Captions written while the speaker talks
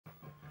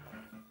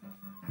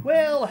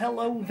Well,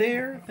 hello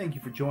there. Thank you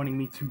for joining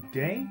me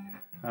today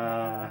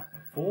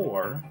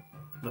for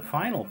the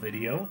final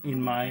video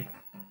in my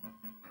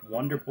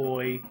Wonder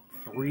Boy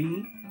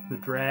 3, The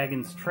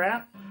Dragon's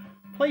Trap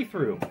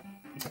playthrough.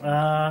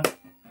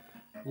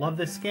 Love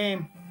this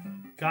game.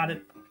 Got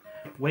it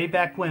way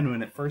back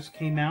when it first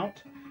came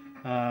out.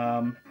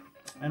 And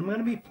I'm going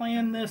to be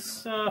playing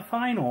this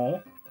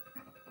final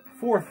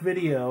fourth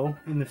video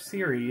in the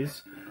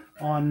series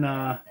on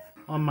my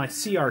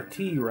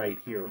CRT right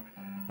here.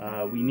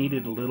 We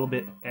needed a little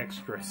bit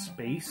extra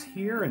space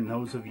here, and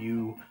those of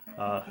you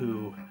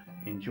who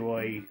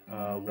enjoy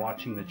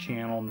watching the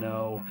channel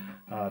know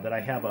that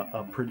I have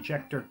a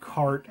projector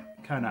cart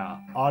kind of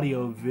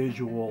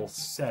audio-visual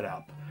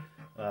setup.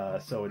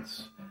 So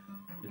it's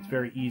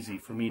very easy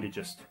for me to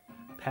just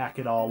pack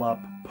it all up,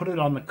 put it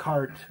on the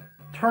cart,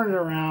 turn it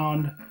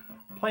around,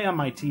 play on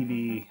my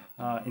TV,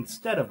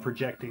 instead of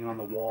projecting on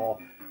the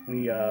wall.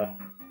 We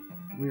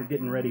were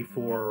getting ready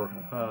for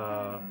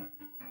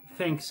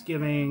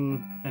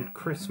Thanksgiving and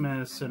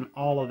Christmas and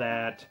all of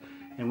that,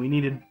 and we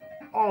needed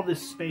all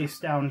this space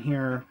down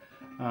here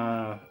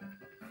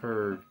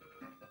for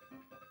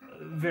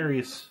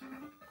various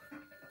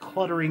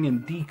cluttering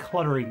and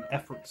decluttering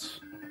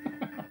efforts.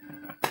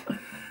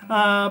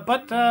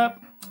 But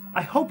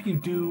I hope you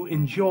do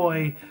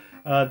enjoy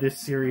this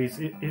series.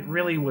 It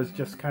really was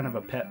just kind of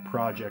a pet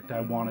project. I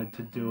wanted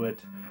to do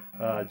it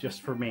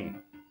just for me.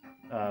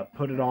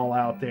 Put it all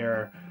out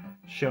there,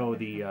 show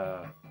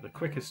the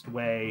quickest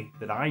way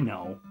that I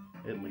know,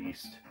 at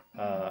least,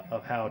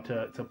 of how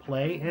to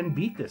play and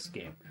beat this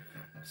game.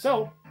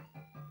 So,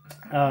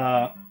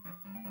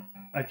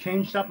 I've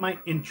changed up my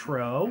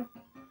intro.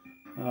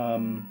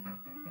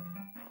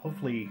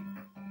 Hopefully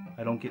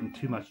I don't get in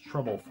too much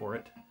trouble for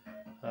it.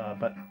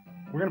 But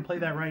we're going to play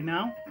that right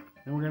now,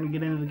 and we're going to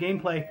get into the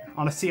gameplay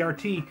on a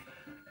CRT.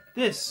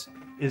 This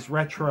is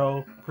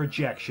Retro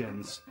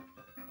Projections.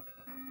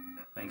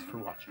 Thanks for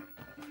watching.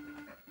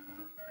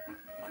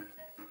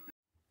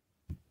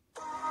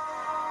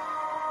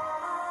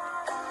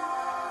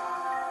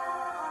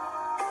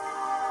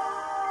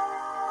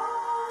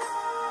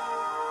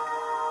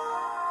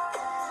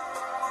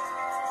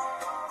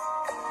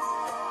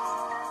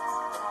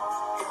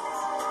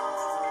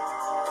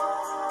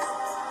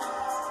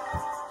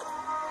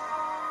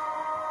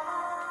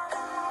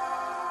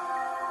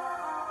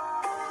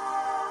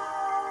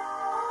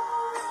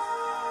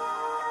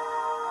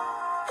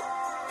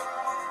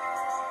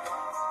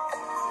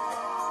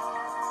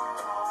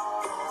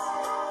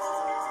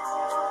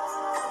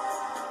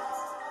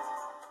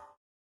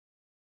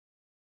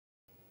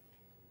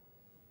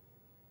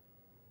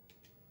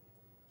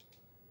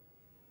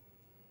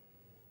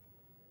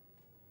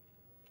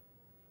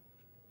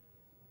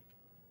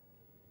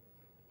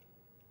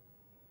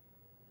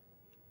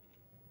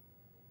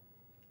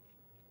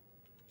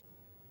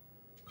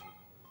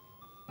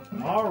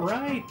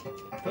 Alright,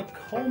 the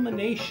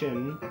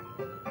culmination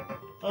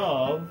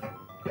of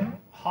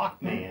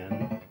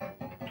Hawkman.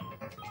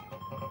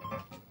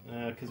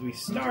 Because we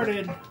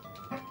started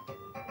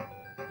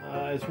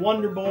as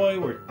Wonder Boy,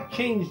 we're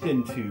changed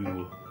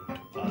into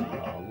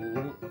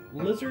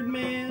Lizard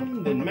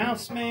Man, then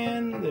Mouse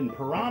Man, then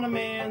Piranha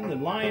Man,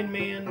 then Lion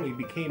Man. We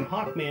became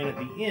Hawkman at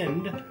the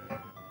end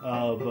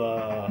of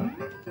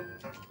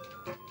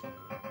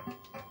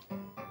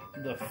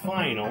the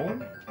final.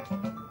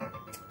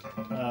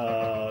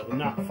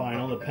 Not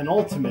final, the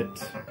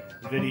penultimate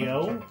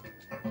video.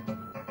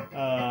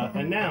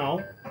 And now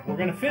we're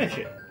going to finish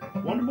it.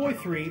 Wonder Boy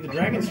 3, The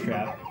Dragon's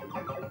Trap,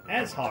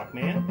 as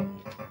Hawkman.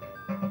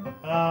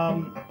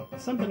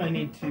 Something I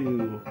need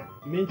to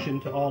mention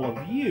to all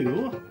of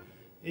you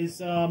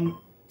is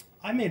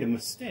I made a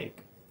mistake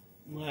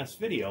in the last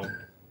video.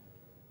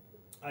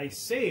 I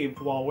saved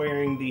while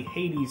wearing the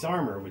Hades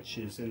armor, which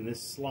is in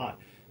this slot.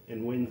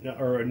 And when,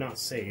 or not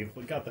saved,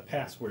 but got the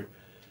password.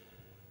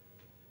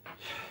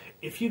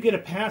 If you get a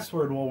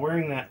password while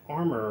wearing that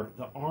armor,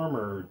 the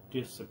armor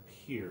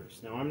disappears.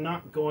 Now, I'm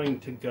not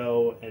going to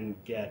go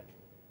and get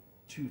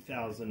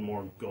 2,000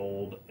 more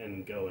gold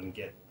and go and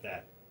get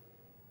that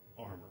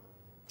armor.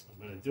 I'm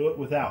going to do it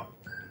without.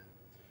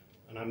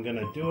 And I'm going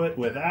to do it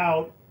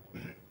without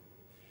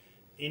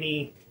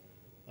any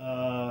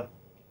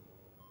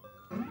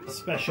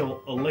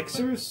special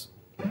elixirs.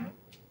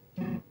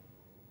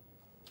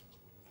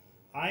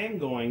 I am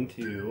going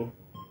to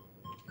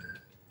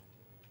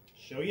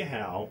show you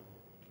how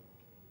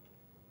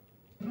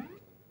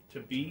to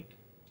beat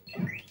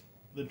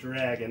the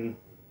dragon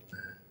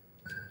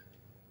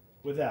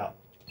without.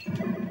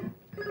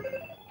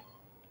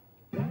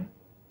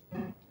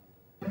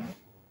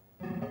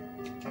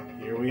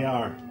 Here we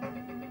are.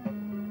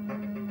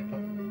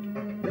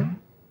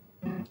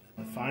 At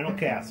the final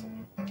castle.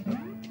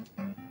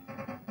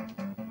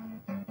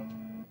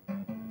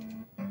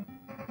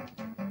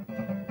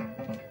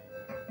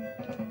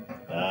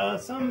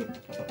 Some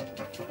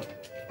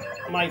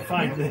might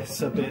find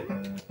this a bit...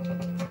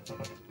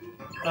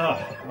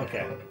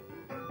 okay.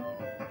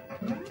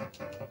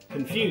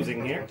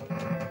 confusing here.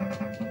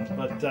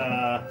 But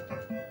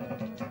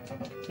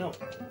No,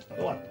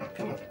 go on.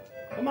 Come on.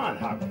 Come on,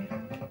 Hawk.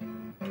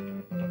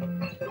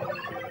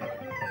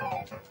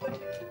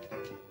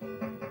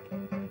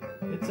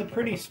 It's a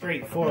pretty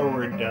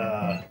straightforward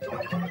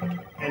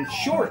and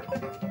short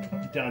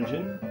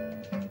dungeon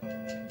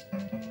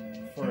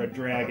for a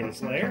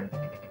dragon's lair.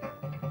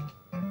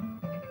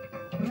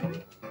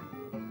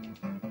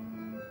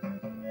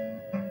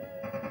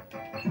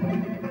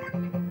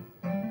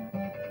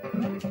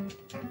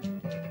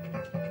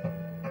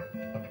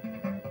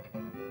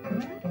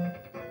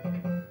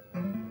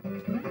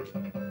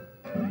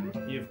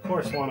 You of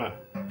course want to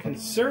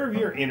conserve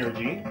your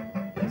energy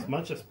as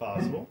much as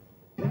possible.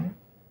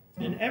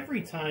 And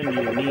every time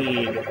you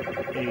need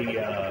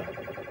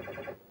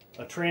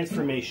a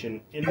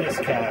transformation in this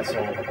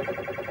castle,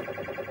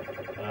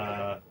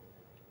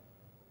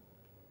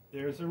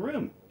 there's a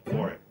room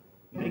for it.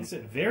 Makes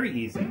it very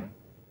easy.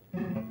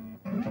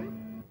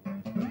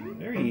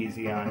 Very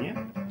easy on you.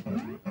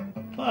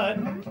 But,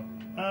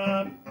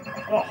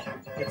 oh,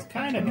 it's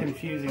kind of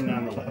confusing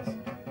nonetheless,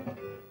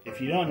 if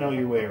you don't know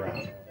your way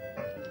around.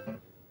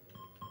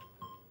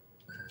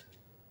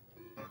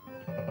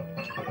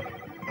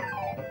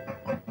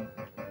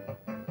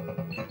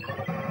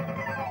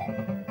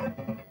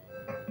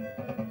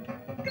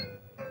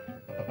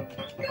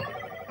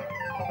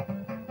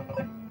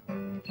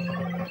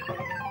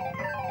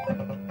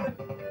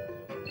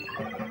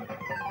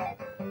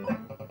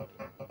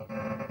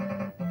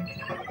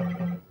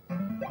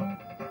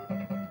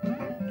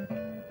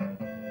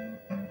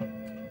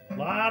 A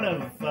lot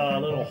of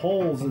little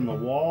holes in the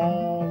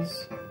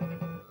walls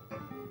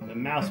the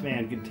mouse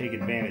man can take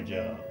advantage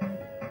of.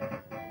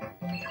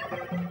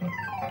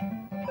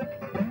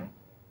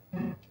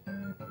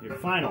 Your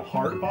final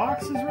heart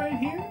box is right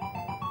here.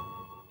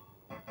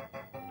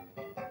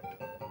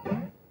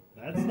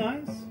 That's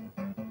nice.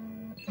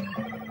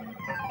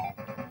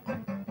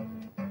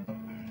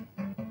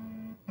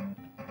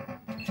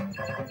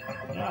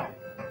 Now,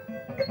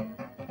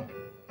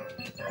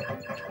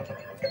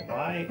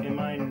 why am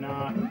I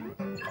not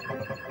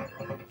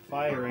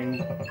firing?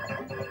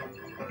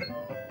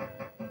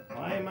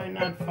 Why am I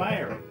not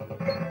firing?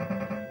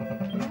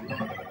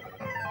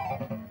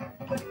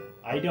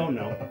 I don't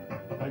know.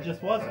 I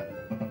just wasn't.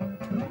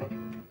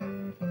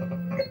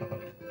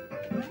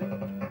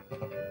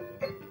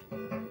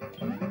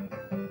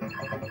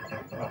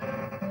 Oh.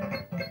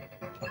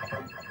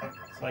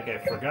 It's like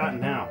I've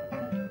forgotten how.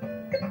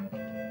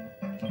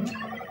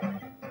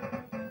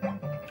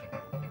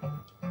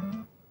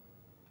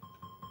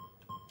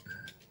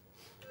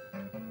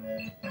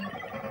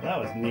 That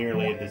was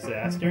nearly a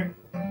disaster.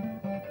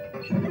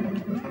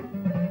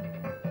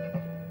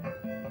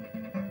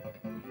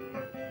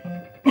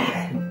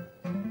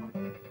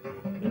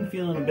 Been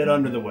feeling a bit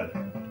under the weather.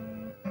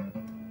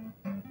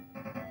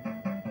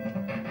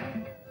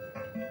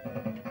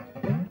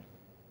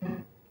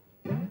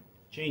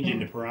 Change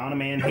into Piranha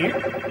Man here.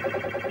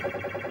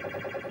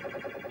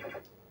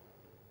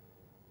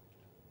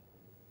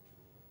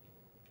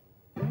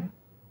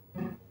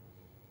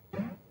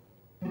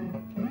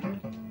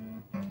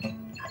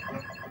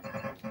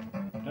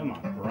 Come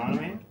on,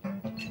 Piranha Man.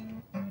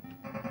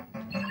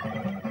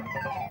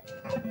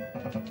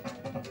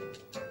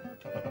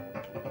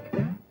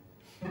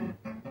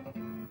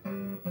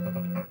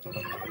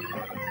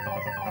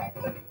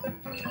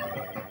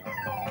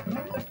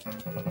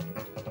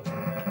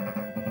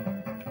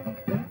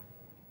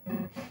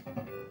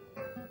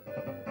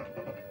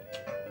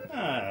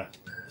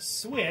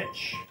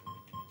 Switch.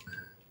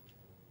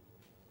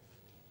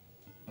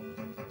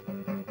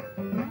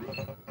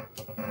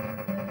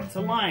 It's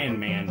a Lion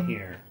Man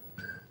here.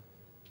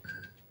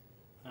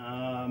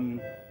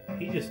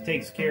 He just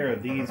takes care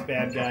of these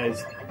bad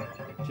guys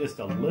just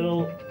a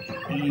little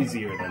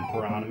easier than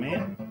Piranha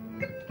Man.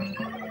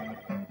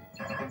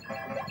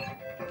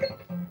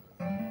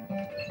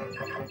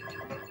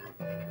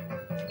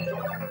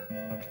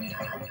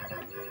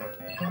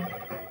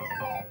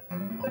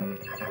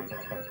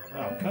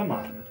 Oh, come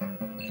on.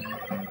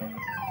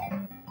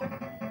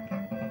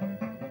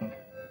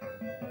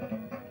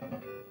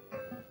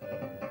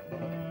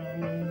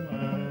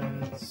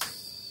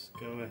 Let's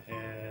go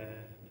ahead.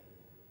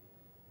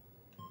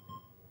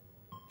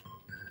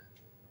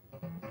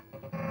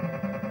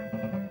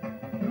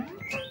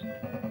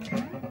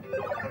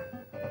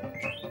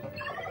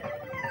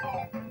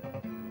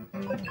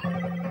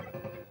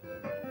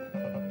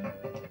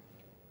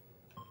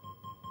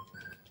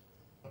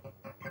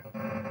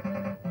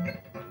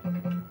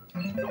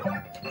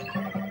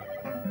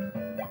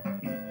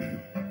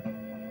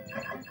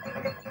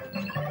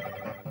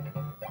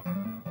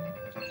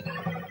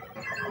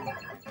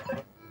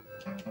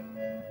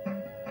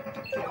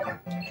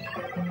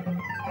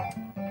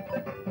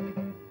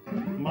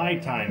 My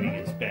timing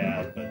is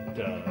bad,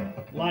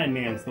 but Lion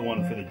Man's the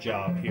one for the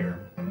job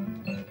here.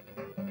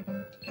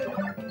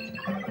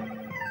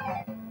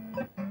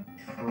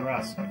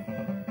 Trust me.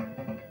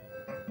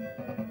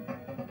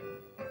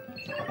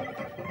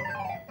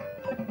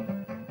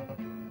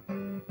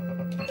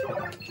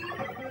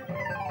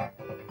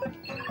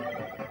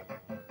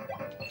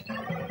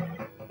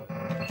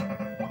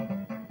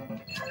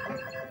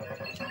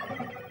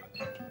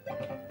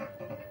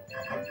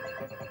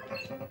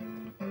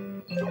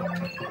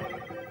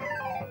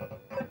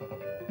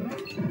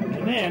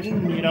 And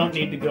then you don't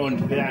need to go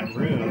into that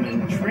room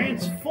and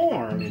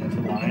transform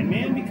into Lion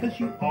Man because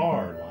you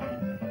are Lion Man.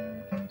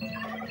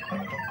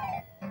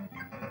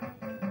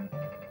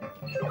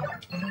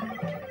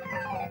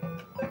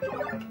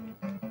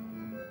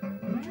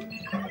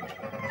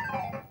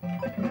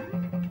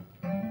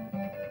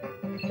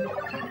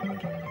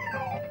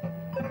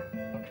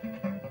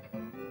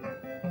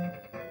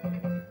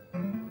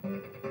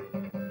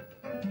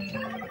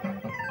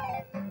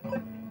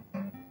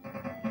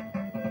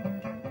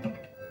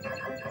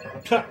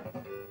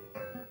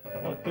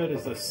 What good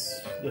is the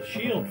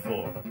shield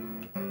for?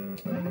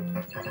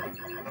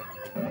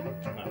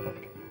 Oh.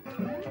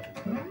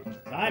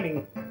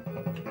 Timing.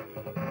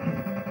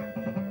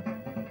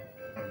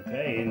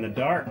 Okay, in the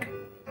dark.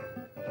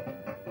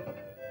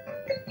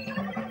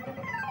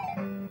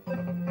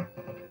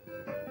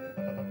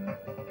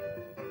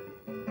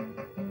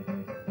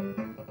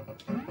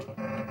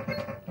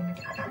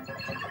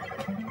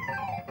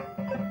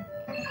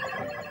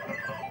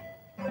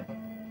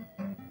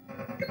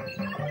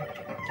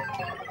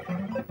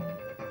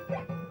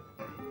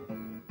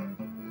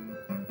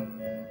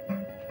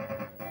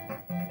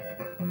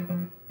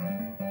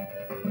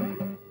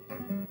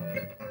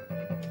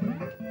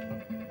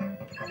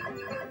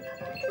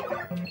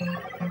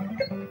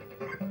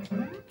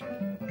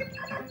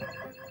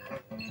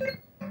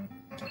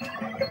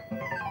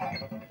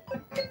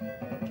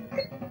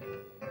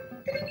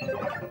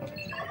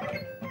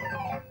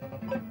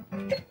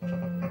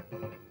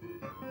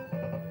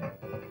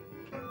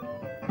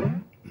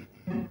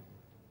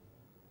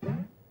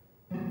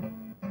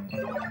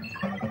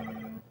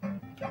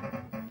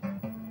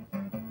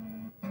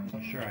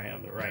 Sure I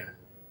have the right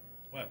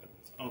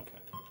weapons. Okay.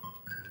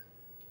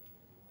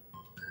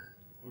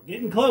 We're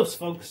getting close,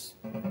 folks,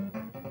 to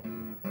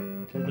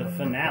the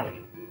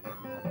finale.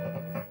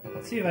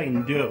 Let's see if I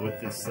can do it with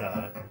this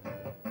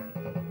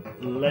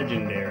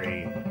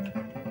legendary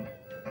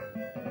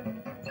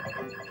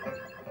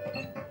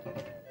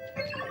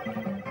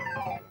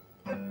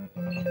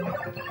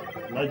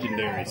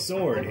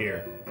sword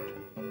here.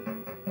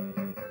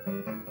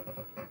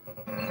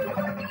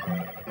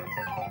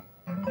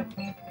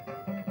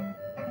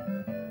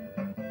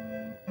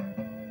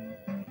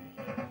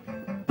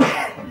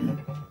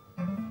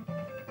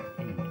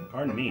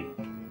 Pardon me.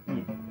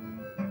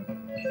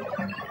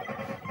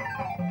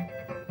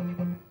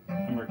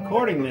 I'm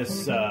recording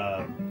this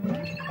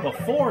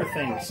before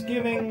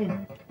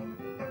Thanksgiving.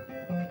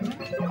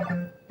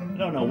 I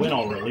don't know when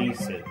I'll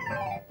release it.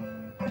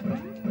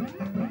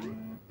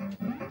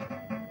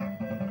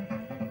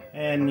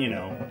 And, you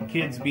know,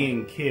 kids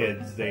being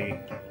kids, they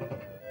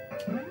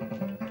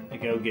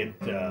go get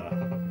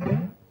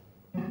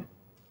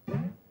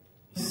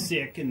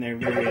sick in their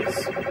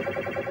various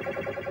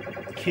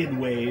kid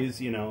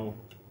ways, you know,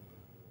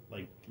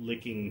 like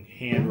licking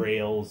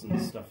handrails and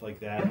stuff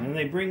like that. And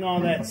they bring all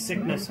that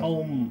sickness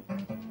home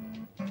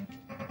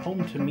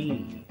to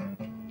me.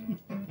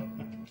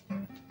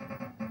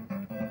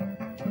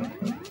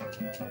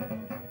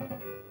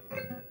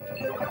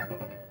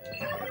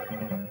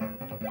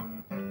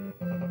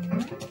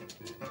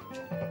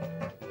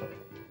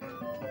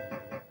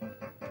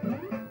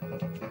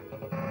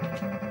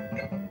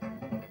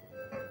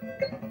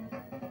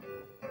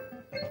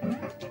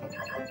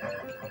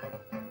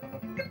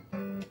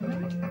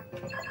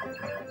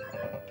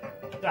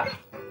 Ah,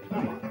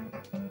 come on.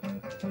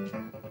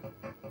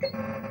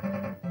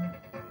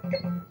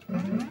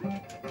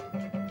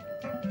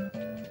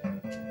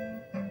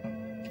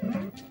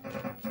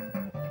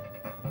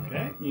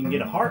 Okay, you can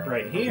get a heart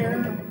right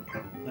here.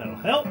 That'll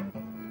help.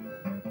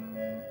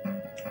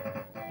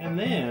 And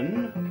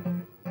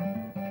then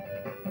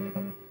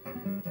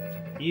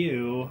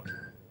you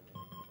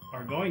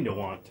are going to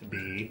want to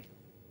be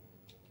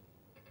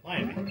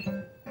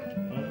Lion.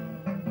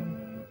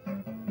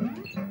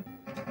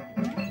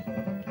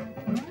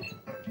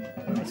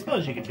 I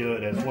suppose you could do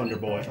it as Wonder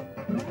Boy.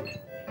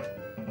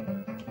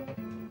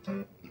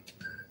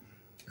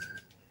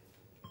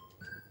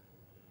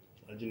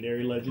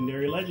 Legendary,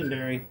 legendary,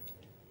 legendary.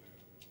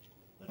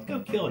 Let's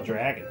go kill a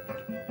dragon,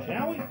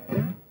 shall we?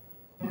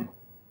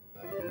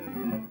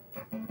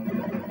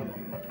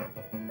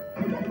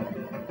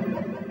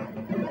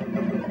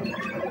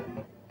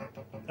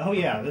 Oh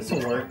yeah, this'll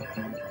work.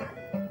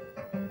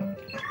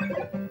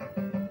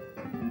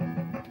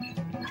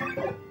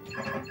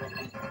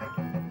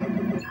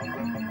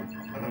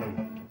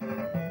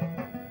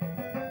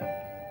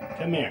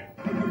 Come here.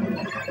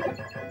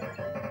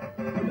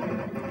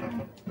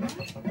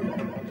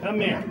 Come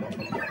here.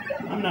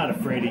 I'm not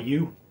afraid of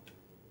you.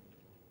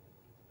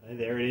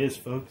 There it is,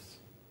 folks.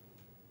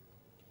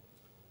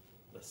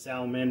 The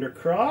Salamander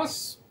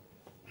Cross.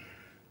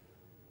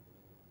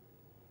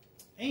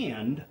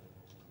 And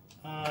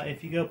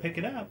if you go pick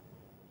it up,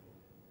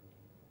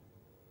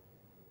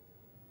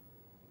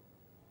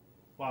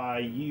 why,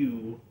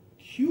 you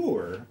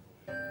cure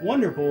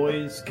Wonder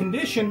Boy's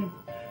condition.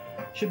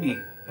 Should be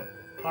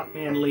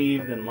Hawkman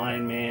Leave, then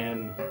Lion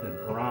Man, then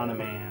Piranha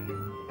Man,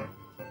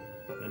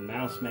 then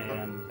Mouse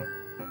Man.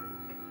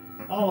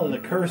 All of the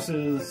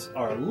curses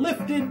are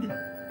lifted.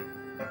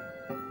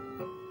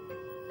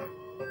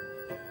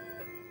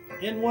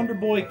 And Wonder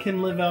Boy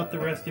can live out the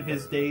rest of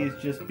his days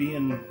just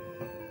being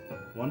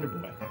Wonder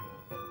Boy.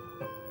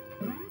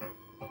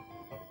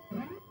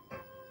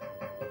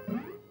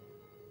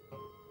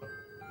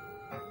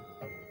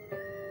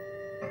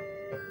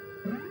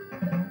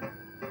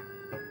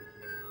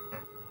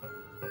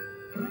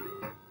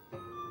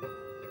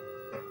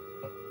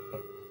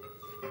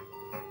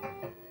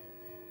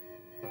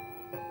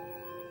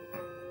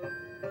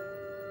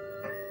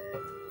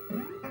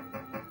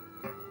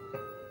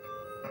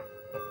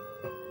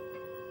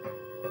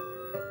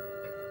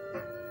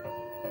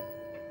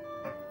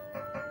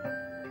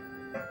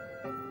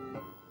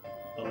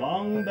 The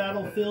long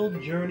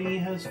battlefield journey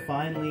has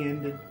finally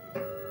ended.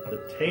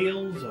 The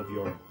tales of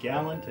your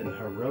gallant and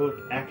heroic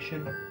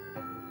action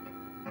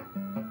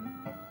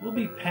will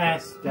be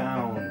passed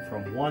down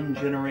from one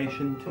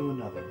generation to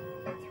another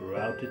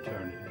throughout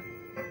eternity.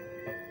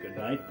 Good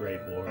night,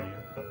 brave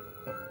warrior.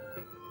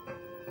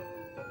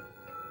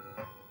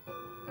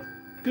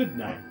 Good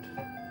night,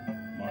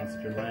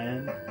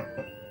 Monsterland.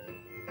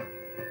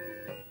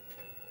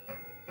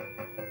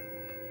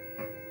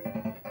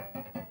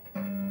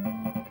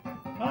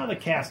 The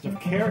cast of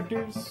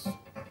characters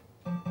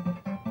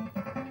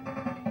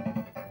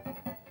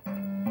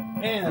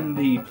and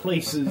the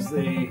places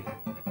they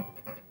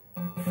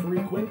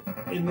frequent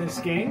in this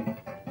game.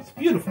 It's a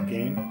beautiful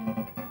game.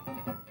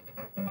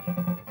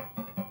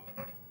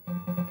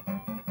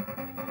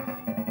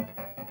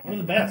 One of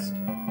the best,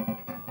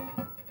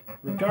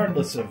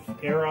 regardless of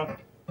era.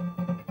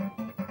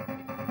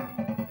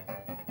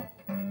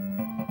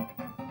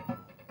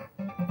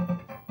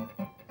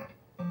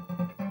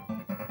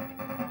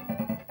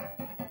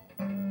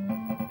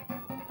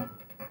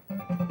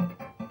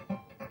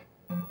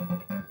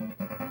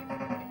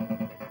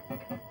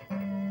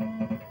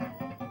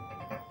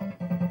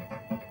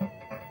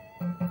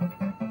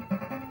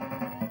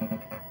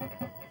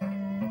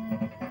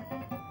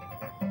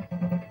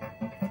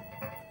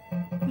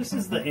 This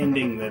is the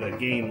ending that a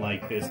game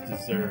like this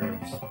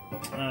deserves.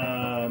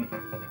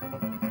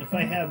 If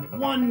I have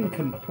one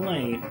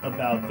complaint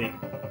about the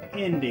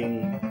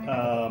ending,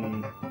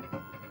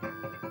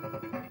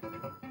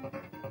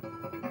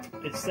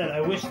 it's that I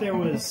wish there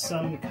was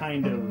some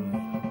kind of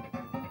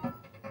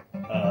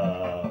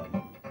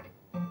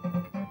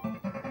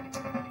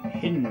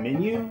hidden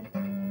menu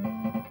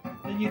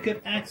that you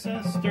could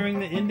access during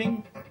the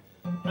ending.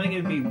 I think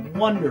it'd be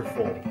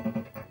wonderful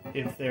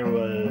if there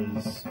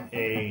was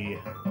a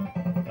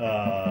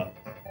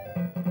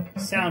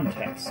sound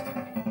text,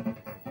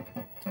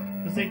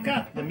 because they've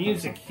got the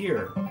music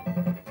here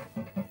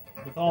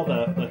with all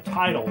the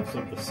titles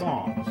of the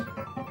songs,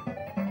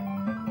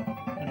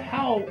 and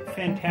how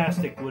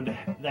fantastic would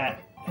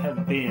that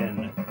have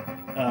been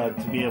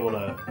to be able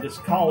to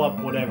just call up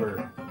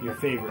whatever your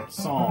favorite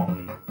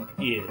song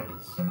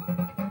is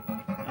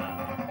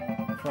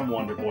from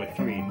Wonder Boy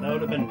 3. That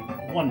would have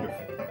been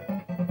wonderful.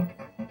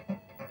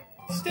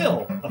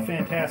 Still a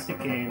fantastic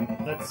game.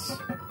 That's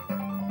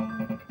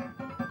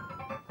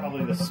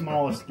probably the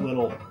smallest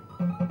little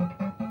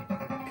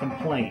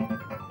complaint.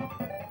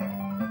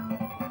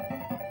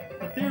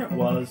 But there it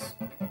was.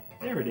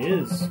 There it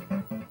is.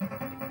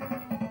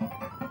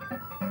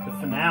 The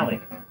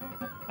finale.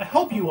 I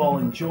hope you all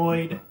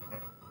enjoyed.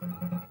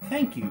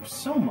 Thank you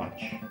so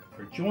much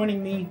for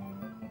joining me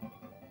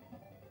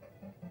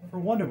for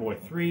Wonder Boy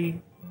 3,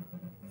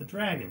 The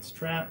Dragon's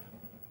Trap.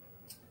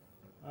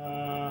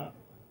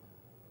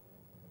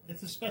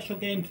 It's a special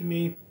game to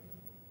me.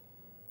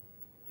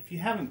 If you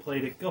haven't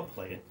played it, go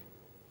play it.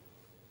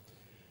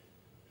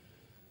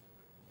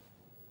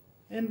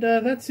 And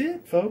that's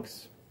it,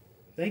 folks.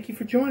 Thank you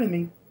for joining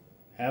me.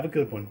 Have a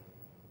good one.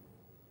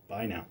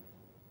 Bye now.